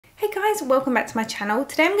Hey guys, welcome back to my channel.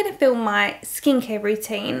 Today I'm going to film my skincare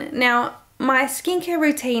routine. Now, my skincare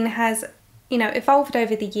routine has, evolved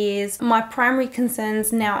over the years. My primary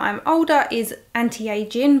concerns now I'm older is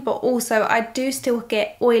anti-aging, but also I do still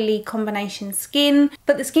get oily combination skin.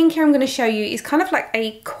 But the skincare I'm going to show you is kind of like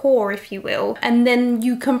a core, if you will, and then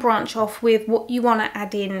you can branch off with what you want to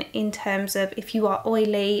add in terms of if you are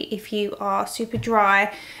oily, if you are super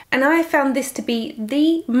dry. And I found this to be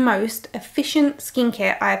the most efficient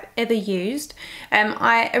skincare I've ever used.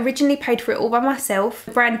 I originally paid for it all by myself.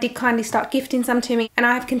 The brand did kindly start gifting some to me, and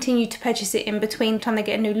I have continued to purchase it in between. The time they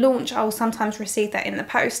get a new launch, I will sometimes receive that in the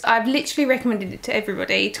post. I've literally recommended it to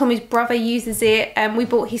everybody. Tommy's brother uses it, and we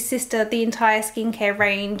bought his sister the entire skincare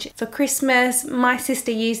range for Christmas. My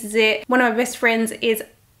sister uses it. One of my best friends is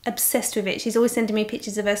obsessed with it. She's always sending me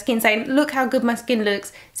pictures of her skin saying, look how good my skin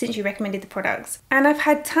looks since you recommended the products. And I've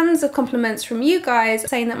had tons of compliments from you guys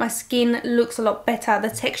saying that my skin looks a lot better, the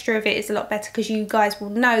texture of it is a lot better, because you guys will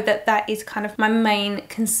know that that is kind of my main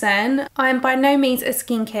concern. I am by no means a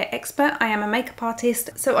skincare expert, I am a makeup artist,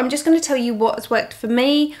 so I'm just going to tell you what has worked for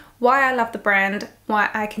me, why I love the brand,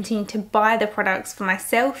 why I continue to buy the products for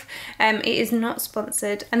myself. It is not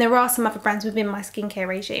sponsored, and there are some other brands within my skincare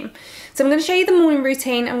regime. So I'm going to show you the morning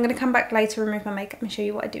routine. I'm going to come back later, remove my makeup, and show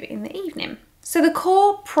you what I do in the evening. So the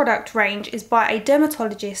core product range is by a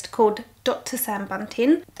dermatologist called Dr. Sam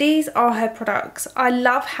Bunting. These are her products. I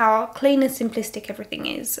love how clean and simplistic everything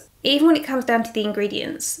is. Even when it comes down to the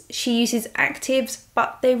ingredients, she uses actives,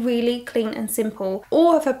 but they're really clean and simple.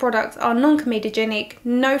 All of her products are non-comedogenic,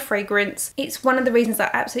 no fragrance. It's one of the reasons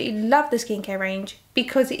I absolutely love the skincare range,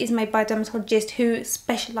 because it is made by a dermatologist who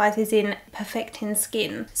specialises in perfecting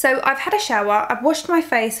skin. So I've had a shower, I've washed my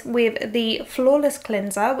face with the Flawless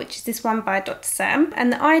Cleanser, which is this one by Dr. Sam.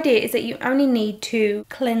 And the idea is that you only need to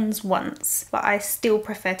cleanse once, but I still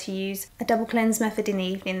prefer to use a double cleanse method in the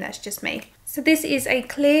evening, that's just me. So this is a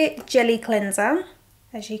clear jelly cleanser,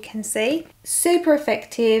 as you can see. Super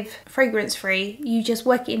effective, fragrance free. You just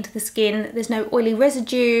work it into the skin. There's no oily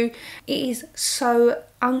residue. It is so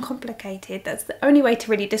uncomplicated. That's the only way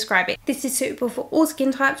to really describe it. This is suitable for all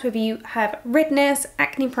skin types, whether you have redness,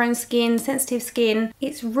 acne prone skin, sensitive skin.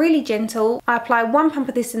 It's really gentle. I apply 1 pump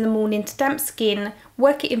of this in the morning to damp skin,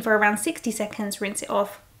 work it in for around 60 seconds, rinse it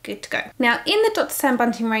off. Good to go. Now in the Dr. Sam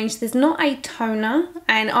Bunting range there's not a toner,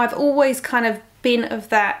 and I've always kind of been of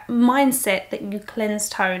that mindset that you cleanse,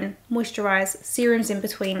 tone, moisturise, serums in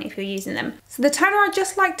between if you're using them. So the toner I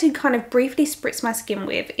just like to kind of briefly spritz my skin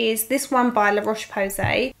with is this one by Roche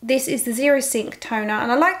Posay. This is the Serozinc toner,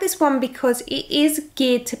 and I like this one because it is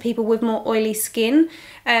geared to people with more oily skin,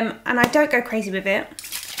 and I don't go crazy with it.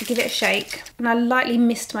 I give it a shake and I lightly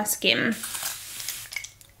mist my skin.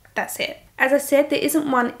 That's it. As I said, there isn't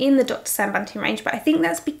one in the Dr. Sam Bunting range, but I think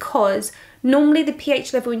that's because normally the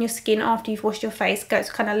pH level in your skin after you've washed your face goes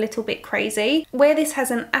kind of a little bit crazy. Where this has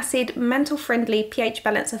an acid, mental-friendly pH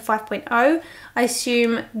balance of 5.0, I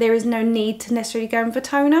assume there is no need to necessarily go in for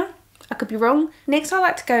toner. I could be wrong. Next I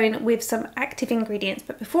like to go in with some active ingredients,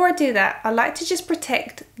 but before I do that I like to just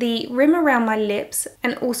protect the rim around my lips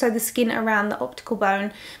and also the skin around the optical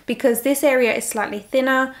bone, because this area is slightly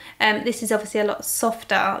thinner and this is obviously a lot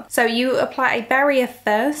softer. So you apply a barrier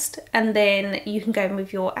first and then you can go in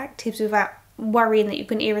with your actives without worrying that you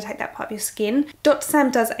can irritate that part of your skin. Dr.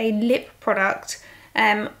 Sam does a lip product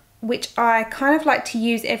which I kind of like to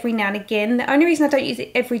use every now and again. The only reason I don't use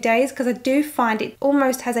it every day is because I do find it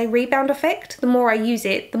almost has a rebound effect. The more I use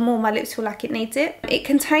it, the more my lips feel like it needs it. It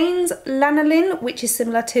contains lanolin, which is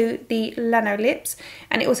similar to the Lano Lips,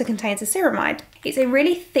 and it also contains a ceramide. It's a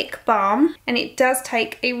really thick balm, and it does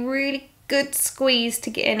take a really good squeeze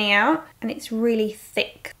to get any out, and it's really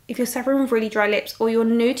thick. If you're suffering with really dry lips or you're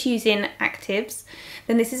new to using actives,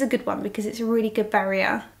 then this is a good one because it's a really good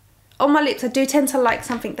barrier. On my lips I do tend to like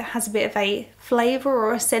something that has a bit of a flavour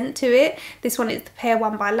or a scent to it. This one is the Pear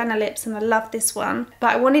one by Lano Lips and I love this one. But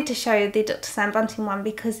I wanted to show the Dr. Sam Bunting one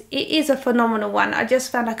because it is a phenomenal one. I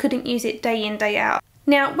just found I couldn't use it day in, day out.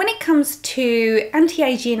 Now, when it comes to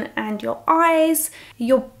anti-aging and your eyes,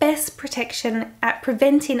 your best protection at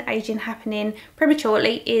preventing aging happening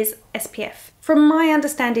prematurely is SPF. From my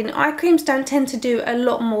understanding, eye creams don't tend to do a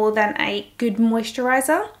lot more than a good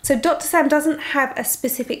moisturiser. So Dr. Sam doesn't have a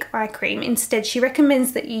specific eye cream. Instead, she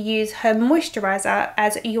recommends that you use her moisturiser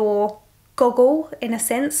as your goggle in a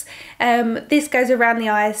sense. This goes around the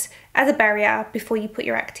eyes as a barrier before you put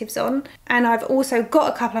your actives on. And I've also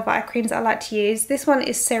got a couple of eye creams I like to use. This one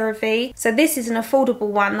is CeraVe. So this is an affordable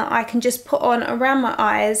one that I can just put on around my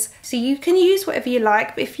eyes. So you can use whatever you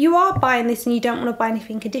like, but if you are buying this and you don't want to buy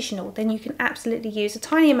anything additional, then you can absolutely use a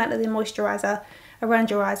tiny amount of the moisturiser around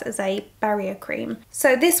your eyes as a barrier cream.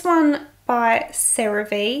 So this one by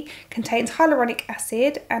CeraVe contains hyaluronic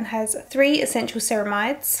acid and has 3 essential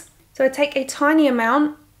ceramides. So I take a tiny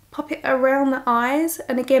amount, pop it around the eyes,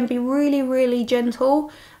 and again be really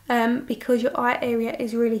gentle because your eye area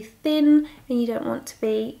is really thin and you don't want to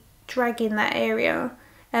be dragging that area.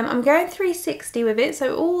 I'm going 360 with it,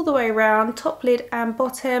 so all the way around, top lid and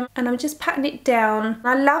bottom, and I'm just patting it down.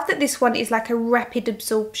 I love that this one is like a rapid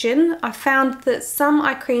absorption. I found that some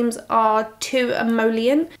eye creams are too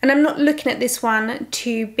emollient, and I'm not looking at this one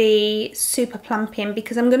to be super plumping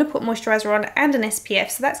because I'm going to put moisturiser on and an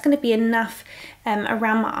SPF, so that's going to be enough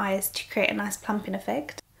around my eyes to create a nice plumping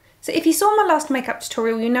effect. So if you saw my last makeup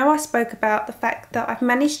tutorial, you know I spoke about the fact that I've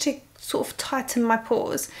managed to sort of tighten my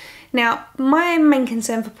pores. Now, my main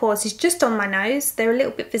concern for pores is just on my nose. They're a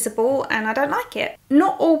little bit visible and I don't like it.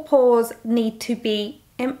 Not all pores need to be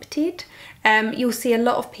emptied. You'll see a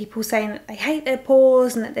lot of people saying that they hate their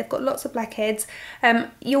pores and that they've got lots of blackheads.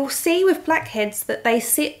 You'll see with blackheads that they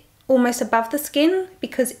sit almost above the skin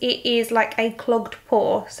because it is like a clogged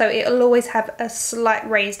pore, so it'll always have a slight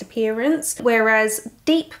raised appearance, whereas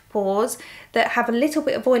deep pores that have a little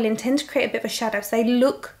bit of oil tend to create a bit of a shadow, so they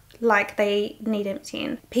look like they need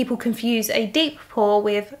emptying. People confuse a deep pore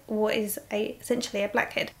with what is essentially a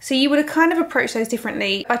blackhead. So you would kind of approach those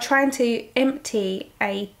differently. By trying to empty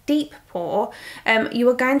a deep pore, you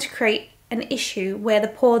are going to create an issue where the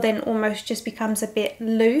pore then almost just becomes a bit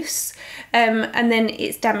loose and then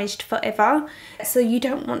it's damaged forever. So you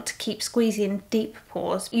don't want to keep squeezing deep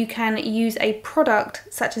pores. You can use a product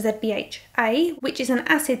such as a BHA, which is an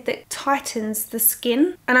acid that tightens the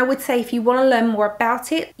skin. And I would say if you want to learn more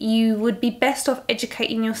about it, you would be best off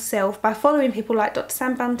educating yourself by following people like Dr.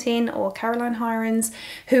 Sam Bunting or Caroline Hirons,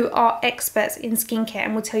 who are experts in skincare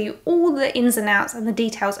and will tell you all the ins and outs and the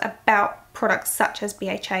details about products such as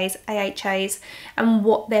BHAs, AHAs, and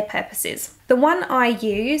what their purpose is. The one I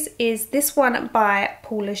use is this one by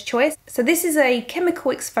Paula's Choice. So this is a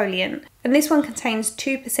chemical exfoliant, and this one contains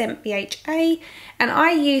 2% BHA, and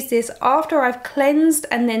I use this after I've cleansed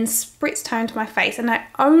and then spritz toned my face, and I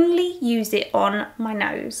only use it on my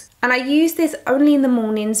nose. And I use this only in the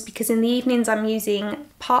mornings because in the evenings I'm using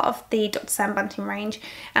part of the Dr. Sam Bunting range,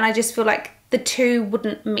 and I just feel like the two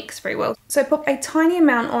wouldn't mix very well. So I pop a tiny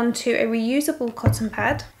amount onto a reusable cotton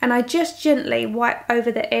pad and I just gently wipe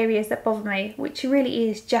over the areas that bother me, which really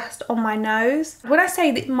is just on my nose. When I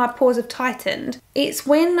say that my pores have tightened, it's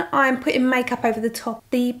when I'm putting makeup over the top,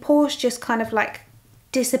 the pores just kind of like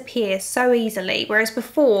disappear so easily. Whereas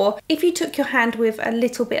before, if you took your hand with a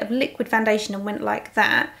little bit of liquid foundation and went like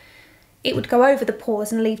that, it would go over the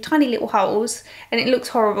pores and leave tiny little holes and it looks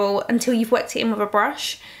horrible until you've worked it in with a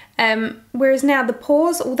brush. Whereas now the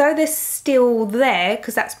pores, although they're still there,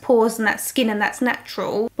 because that's pores and that's skin and that's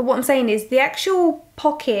natural, but what I'm saying is the actual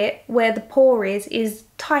pocket where the pore is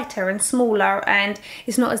tighter and smaller and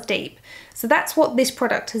it's not as deep. So that's what this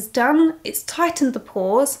product has done. It's tightened the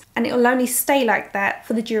pores and it will only stay like that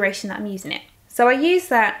for the duration that I'm using it. So I use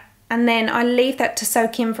that and then I leave that to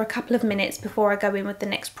soak in for a couple of minutes before I go in with the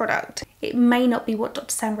next product. It may not be what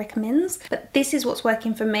Dr. Sam recommends, but this is what's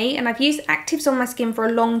working for me, and I've used actives on my skin for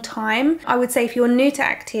a long time. I would say if you're new to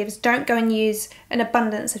actives, don't go and use an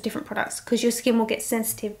abundance of different products because your skin will get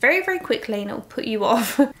sensitive very, very quickly and it'll put you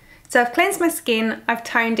off. So I've cleansed my skin, I've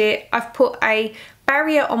toned it, I've put a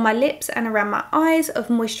barrier on my lips and around my eyes of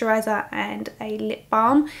moisturiser and a lip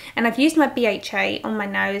balm, and I've used my BHA on my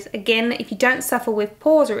nose. Again, if you don't suffer with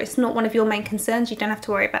pores or it's not one of your main concerns, you don't have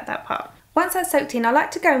to worry about that part. Once that's soaked in, I like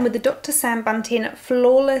to go in with the Dr. Sam Bunting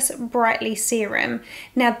Flawless Brightly Serum.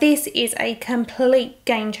 Now this is a complete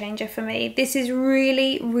game changer for me. This is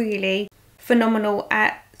really, really phenomenal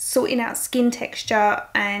at sorting out skin texture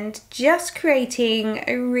and just creating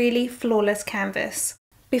a really flawless canvas.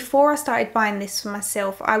 Before I started buying this for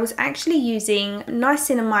myself, I was actually using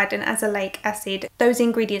niacinamide and azelaic acid. Those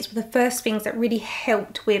ingredients were the first things that really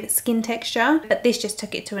helped with skin texture, but this just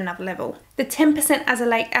took it to another level. The 10%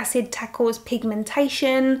 azelaic acid tackles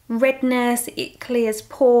pigmentation, redness, it clears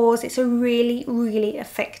pores. It's a really, really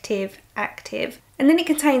effective active. And then it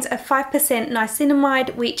contains a 5%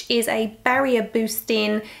 niacinamide, which is a barrier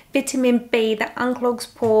boosting vitamin B that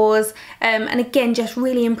unclogs pores and again just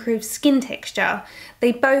really improves skin texture.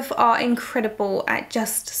 They both are incredible at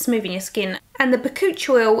just smoothing your skin. And the bakuchi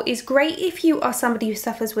oil is great if you are somebody who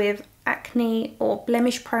suffers with acne or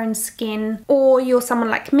blemish prone skin, or you're someone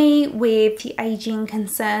like me with the aging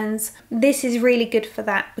concerns, this is really good for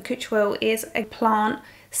that. Bakuchiol is a plant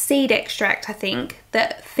seed extract, I think,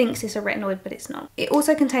 that thinks it's a retinoid, but it's not. It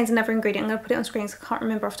also contains another ingredient. I'm going to put it on screen because I can't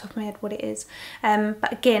remember off the top of my head what it is.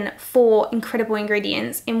 But again, 4 incredible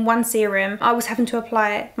ingredients in one serum. I was having to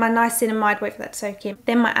apply my niacinamide, wait for that to soak in,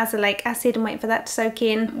 then my azelaic acid and wait for that to soak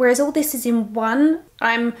in. Whereas all this is in one.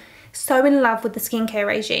 I'm so in love with the skincare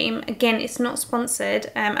regime. Again, it's not sponsored,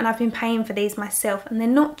 and I've been paying for these myself, and they're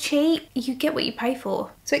not cheap. You get what you pay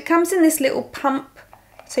for. So it comes in this little pump.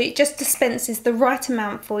 So it just dispenses the right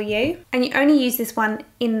amount for you, and you only use this one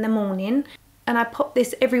in the morning. And I pop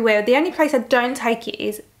this everywhere. The only place I don't take it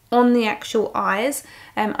is on the actual eyes.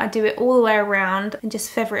 I do it all the way around and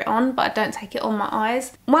just feather it on, but I don't take it on my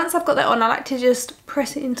eyes. Once I've got that on, I like to just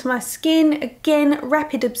press it into my skin. Again,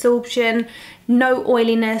 rapid absorption, no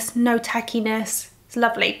oiliness, no tackiness. It's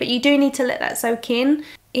lovely, but you do need to let that soak in.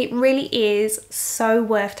 It really is so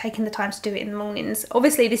worth taking the time to do it in the mornings.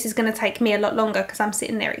 Obviously this is going to take me a lot longer because I'm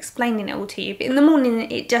sitting there explaining it all to you, but in the morning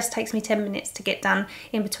it just takes me 10 minutes to get done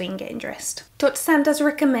in between getting dressed. Dr. Sam does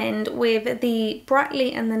recommend with the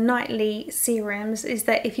brightly and the nightly serums is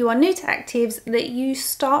that if you are new to actives, that you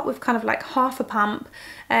start with kind of like half a pump,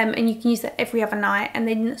 and you can use that every other night, and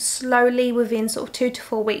then slowly within sort of 2 to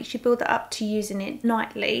 4 weeks you build that up to using it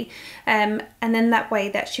nightly, and then that way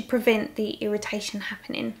that should prevent the irritation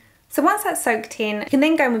happening. So once that's soaked in, you can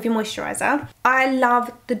then go in with your moisturiser. I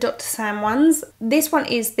love the Dr. Sam ones. This one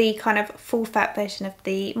is the kind of full fat version of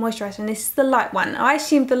the moisturiser, and this is the light one. I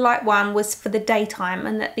assumed the light one was for the daytime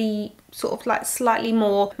and that the sort of like slightly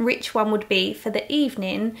more rich one would be for the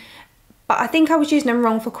evening. But I think I was using them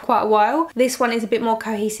wrong for quite a while. This one is a bit more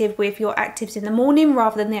cohesive with your actives in the morning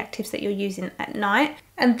rather than the actives that you're using at night.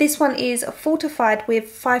 And this one is fortified with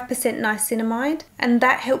 5% niacinamide, and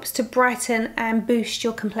that helps to brighten and boost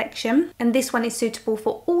your complexion. And this one is suitable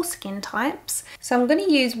for all skin types. So I'm going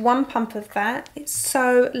to use 1 pump of that. It's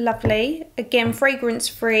so lovely. Again, fragrance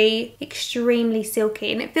free, extremely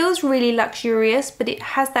silky, and it feels really luxurious, but it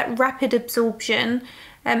has that rapid absorption.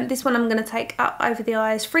 This one I'm going to take up over the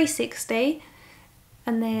eyes 360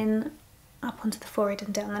 and then up onto the forehead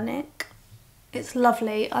and down the neck. It's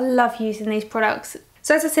lovely. I love using these products.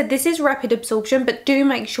 So as I said, this is rapid absorption, but do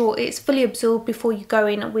make sure it's fully absorbed before you go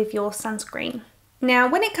in with your sunscreen. Now,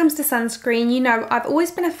 when it comes to sunscreen, you know, I've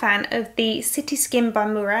always been a fan of the City Skin by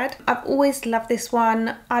MURAD. I've always loved this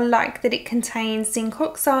one. I like that it contains zinc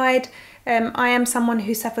oxide. I am someone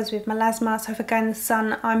who suffers with melasma, so if I go in the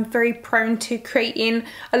sun, I'm very prone to creating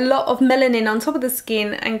a lot of melanin on top of the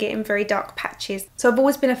skin and getting very dark patches. So I've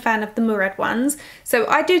always been a fan of the MURAD ones. So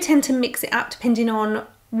I do tend to mix it up depending on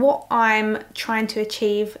what I'm trying to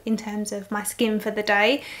achieve in terms of my skin for the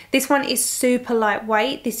day. This one is super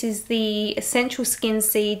lightweight. This is the Essential Skin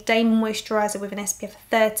Seed Day Moisturiser with an SPF of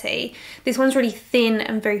 30. This one's really thin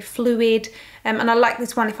and very fluid, and I like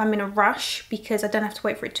this one if I'm in a rush because I don't have to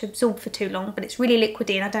wait for it to absorb for too long, but it's really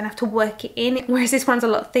liquidy and I don't have to work it in, whereas this one's a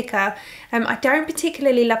lot thicker. I don't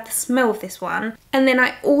particularly love the smell of this one. And then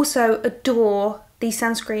I also adore the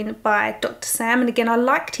sunscreen by Dr. Sam, and again I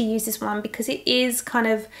like to use this one because it is kind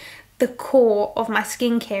of the core of my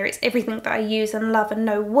skincare. It's everything that I use and love and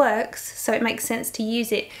know works, so it makes sense to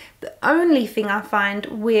use it. The only thing I find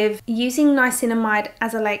with using niacinamide,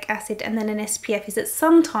 azelaic acid and then an SPF is that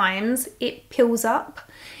sometimes it peels up,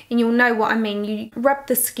 and you'll know what I mean. You rub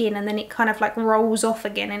the skin and then it kind of like rolls off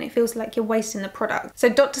again and it feels like you're wasting the product. So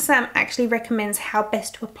Dr. Sam actually recommends how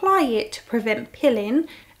best to apply it to prevent peeling.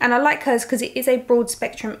 And I like hers because it is a broad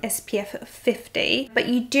spectrum SPF of 50, but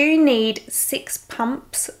you do need 6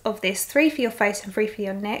 pumps of this, 3 for your face and 3 for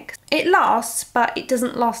your neck. It lasts, but it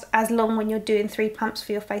doesn't last as long when you're doing 3 pumps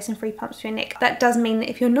for your face and 3 pumps for your neck. That does mean that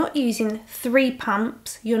if you're not using 3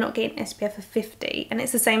 pumps, you're not getting SPF of 50. And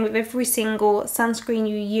it's the same with every single sunscreen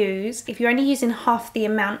you use. If you're only using half the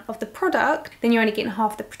amount of the product, then you're only getting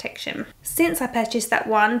half the protection. Since I purchased that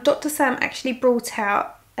one, Dr. Sam actually brought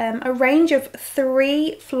out a range of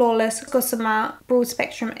 3 flawless Gossamer broad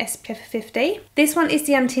spectrum SPF 50. This one is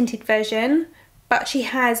the untinted version, but she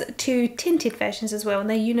has 2 tinted versions as well, and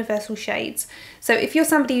they're universal shades. So if you're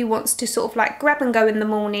somebody who wants to sort of like grab and go in the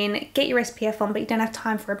morning, get your SPF on, but you don't have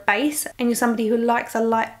time for a base, and you're somebody who likes a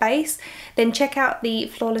light base, then check out the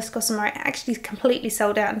Flawless Gossamer. It actually is completely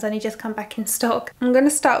sold out and it's only just come back in stock. I'm going to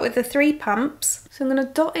start with the 3 pumps. So I'm going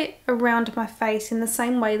to dot it around my face in the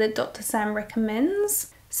same way that Dr. Sam recommends.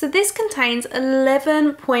 So this contains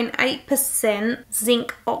 11.8%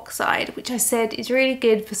 zinc oxide, which I said is really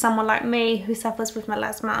good for someone like me who suffers with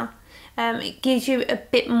melasma. It gives you a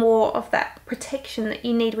bit more of that protection that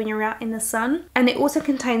you need when you're out in the sun. And it also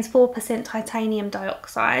contains 4% titanium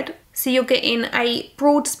dioxide. So you're getting a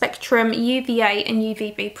broad spectrum UVA and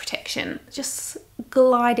UVB protection. Just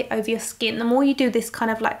glide it over your skin. The more you do this kind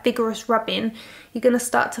of like vigorous rubbing, you're going to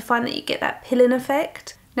start to find that you get that pilling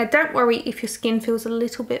effect. Now don't worry if your skin feels a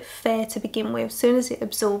little bit fair to begin with. As soon as it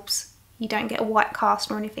absorbs, you don't get a white cast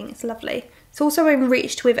or anything. It's lovely. It's also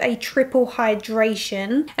enriched with a triple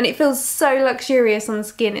hydration and it feels so luxurious on the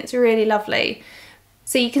skin. It's really lovely.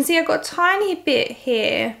 So you can see I've got a tiny bit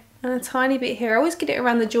here and a tiny bit here. I always get it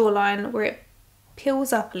around the jawline where it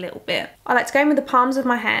peels up a little bit. I like to go in with the palms of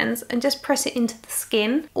my hands and just press it into the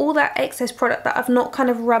skin. All that excess product that I've not kind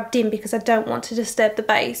of rubbed in because I don't want to disturb the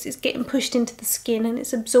base is getting pushed into the skin and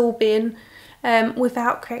it's absorbing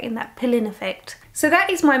without creating that pilling effect. So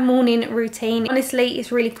that is my morning routine. Honestly,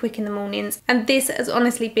 it's really quick in the mornings and this has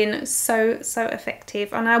honestly been so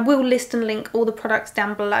effective, and I will list and link all the products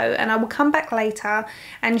down below, and I will come back later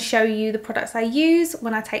and show you the products I use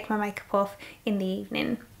when I take my makeup off in the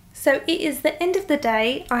evening. So it is the end of the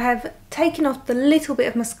day. I have taken off the little bit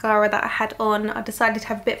of mascara that I had on. I decided to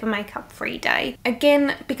have a bit of a makeup free day.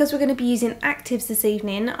 Again, because we're going to be using actives this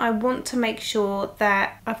evening, I want to make sure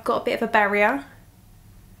that I've got a bit of a barrier.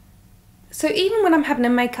 So even when I'm having a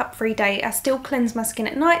makeup free day, I still cleanse my skin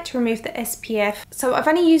at night to remove the SPF. So I've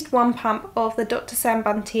only used one pump of the Dr. Sam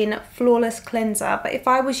Bunting Flawless Cleanser, but if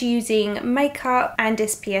I was using makeup and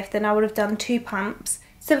SPF, then I would have done 2 pumps.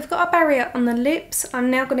 So we've got a barrier on the lips.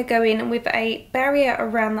 I'm now going to go in with a barrier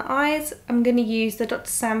around the eyes. I'm going to use the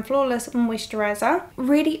Dr. Sam Flawless Moisturiser.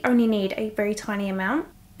 Really only need a very tiny amount.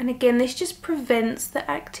 And again, this just prevents the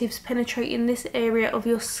actives penetrating this area of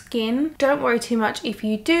your skin. Don't worry too much if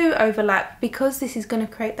you do overlap, because this is going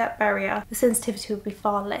to create that barrier. The sensitivity will be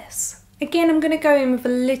far less. Again, I'm going to go in with a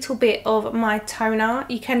little bit of my toner.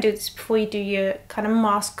 You can do this before you do your kind of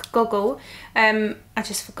mask goggle. I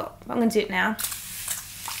just forgot, but I'm going to do it now.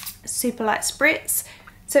 Super light spritz.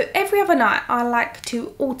 So every other night I like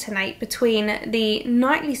to alternate between the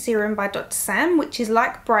Nightly Serum by Dr. Sam, which is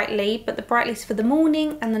like Brightly, but the Brightly is for the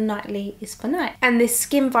morning and the Nightly is for night. And this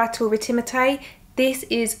Skin Vital Retin-A, this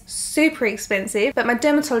is super expensive, but my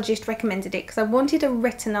dermatologist recommended it because I wanted a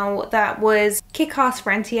retinol that was kick-ass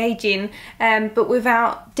for anti-aging, but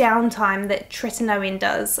without downtime that tretinoin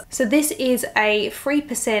does. So this is a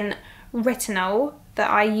 3% retinol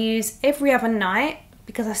that I use every other night,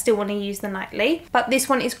 because I still want to use the Nightly, but this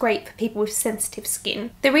one is great for people with sensitive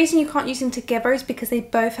skin. The reason you can't use them together is because they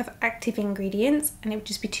both have active ingredients and it would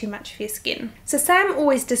just be too much for your skin. So Sam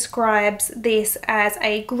always describes this as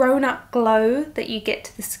a grown-up glow that you get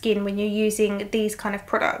to the skin when you're using these kind of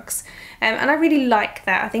products, and I really like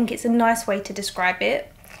that. I think it's a nice way to describe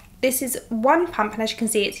it. This is one pump, and as you can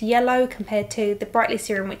see, it's yellow compared to the Brightly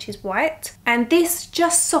Serum, which is white. And this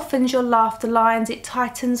just softens your laughter lines, it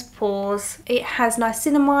tightens pores. It has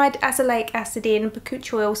niacinamide, azelaic acid in,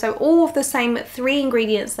 bakuchi oil, so all of the same 3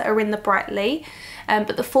 ingredients that are in the Brightly.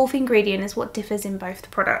 But the 4th ingredient is what differs in both the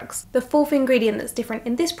products. The 4th ingredient that's different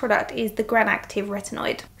in this product is the Gran-Active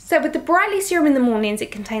Retinoid. So with the Brightly Serum in the mornings, it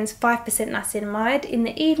contains 5% niacinamide. In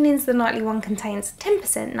the evenings, the Nightly one contains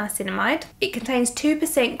 10% niacinamide. It contains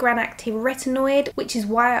 2% Gran-Active Retinoid, which is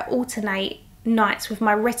why I alternate nights with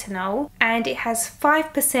my retinol, and it has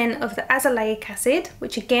 5% of the azelaic acid,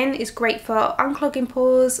 which again is great for unclogging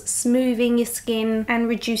pores, smoothing your skin and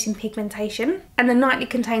reducing pigmentation. And the Nightly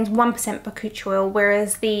contains 1% bakuchi oil,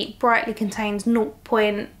 whereas the Brightly contains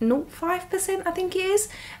 0.05%, I think it is,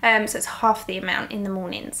 so it's half the amount in the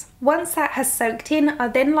mornings. Once that has soaked in, I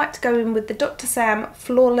then like to go in with the Dr. Sam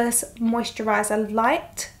Flawless Moisturiser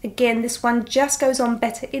Light. Again, this one just goes on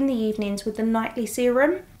better in the evenings with the Nightly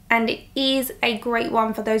Serum. And it is a great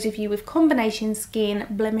one for those of you with combination skin,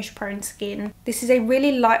 blemish prone skin. This is a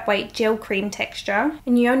really lightweight gel cream texture,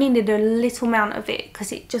 and you only need a little amount of it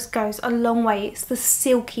because it just goes a long way. It's the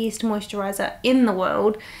silkiest moisturiser in the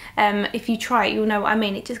world. If you try it, you'll know what I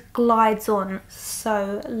mean. It just glides on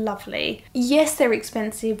so lovely. Yes, they're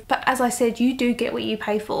expensive, but as I said, you do get what you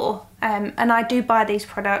pay for. And I do buy these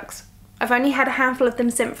products. I've only had a handful of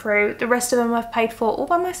them sent through. The rest of them I've paid for all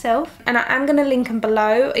by myself, and I am going to link them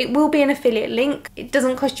below. It will be an affiliate link. It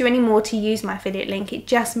doesn't cost you any more to use my affiliate link. It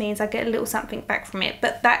just means I get a little something back from it.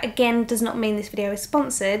 But that again does not mean this video is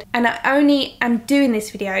sponsored, and I only am doing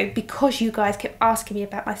this video because you guys kept asking me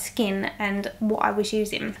about my skin and what I was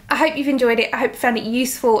using. I hope you've enjoyed it. I hope you found it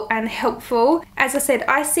useful and helpful. As I said,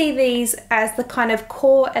 I see these as the kind of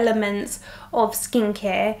core elements of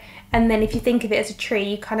skincare, and then if you think of it as a tree,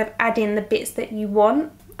 you kind of add in the bits that you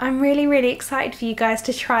want. I'm really, really excited for you guys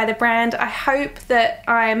to try the brand. I hope that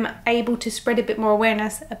I'm able to spread a bit more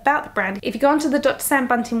awareness about the brand. If you go onto the Dr. Sam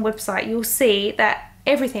Bunting website, you'll see that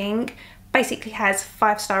everything basically has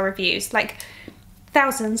 5-star reviews, like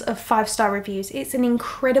thousands of 5-star reviews. It's an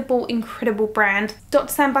incredible, incredible brand.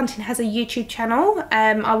 Dr. Sam Bunting has a YouTube channel.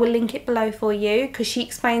 I will link it below for you, because she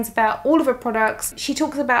explains about all of her products. She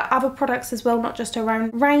talks about other products as well, not just her own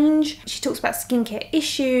range. She talks about skincare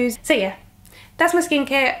issues. So yeah, that's my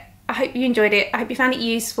skincare. I hope you enjoyed it. I hope you found it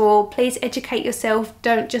useful. Please educate yourself.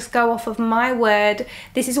 Don't just go off of my word.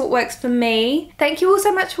 This is what works for me. Thank you all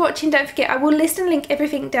so much for watching. Don't forget, I will list and link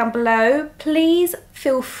everything down below. Please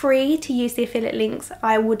feel free to use the affiliate links.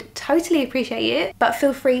 I would totally appreciate it, but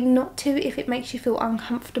feel free not to if it makes you feel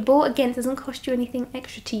uncomfortable. Again, it doesn't cost you anything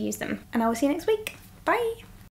extra to use them. And I will see you next week. Bye.